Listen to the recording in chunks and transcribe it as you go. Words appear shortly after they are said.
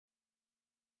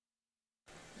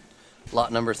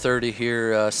Lot number 30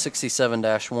 here,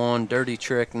 67-1, Dirty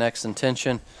Trick, Next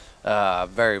Intention.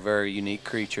 Very, very unique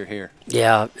creature here.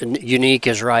 Yeah, unique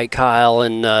is right, Kyle,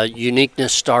 and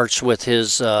uniqueness starts with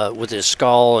his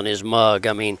skull and his mug.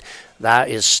 I mean, that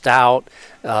is stout,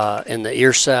 and the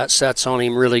ear sets on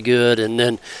him really good. And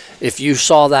then if you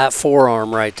saw that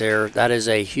forearm right there, that is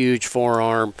a huge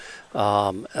forearm.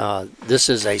 This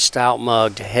is a stout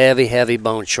mugged, heavy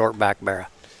bone short back barra.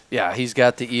 Yeah, he's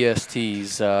got the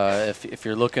ESTs. If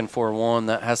you're looking for one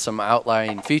that has some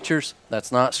outlying features,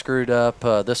 that's not screwed up,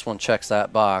 this one checks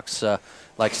that box.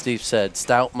 Like Steve said,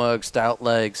 stout mug, stout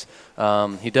legs.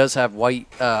 He does have white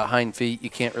hind feet. You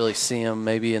can't really see them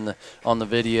maybe on the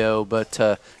video,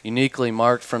 but uniquely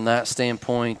marked from that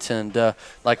standpoint. And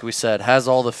like we said, has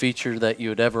all the feature that you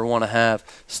would ever want to have.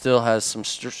 Still has some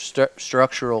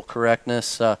structural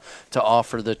correctness to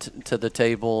offer to the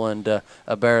table, and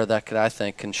a bear that I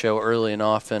think can show early and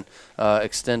often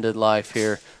extended life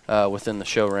here within the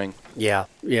show ring. Yeah.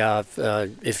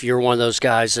 If you're one of those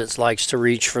guys that likes to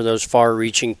reach for those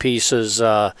far-reaching pieces,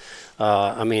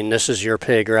 I mean, this is your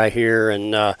pig right here,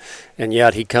 and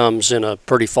yet he comes in a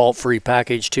pretty fault-free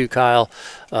package too, Kyle.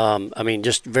 I mean,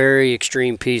 just very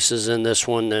extreme pieces in this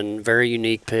one, and very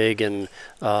unique pig, and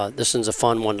this one's a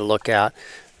fun one to look at.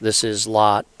 This is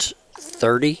lot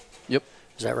 30. Yep.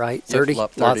 Is that right? 30? Yep,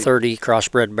 lot 30. Lot 30,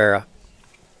 crossbred barra.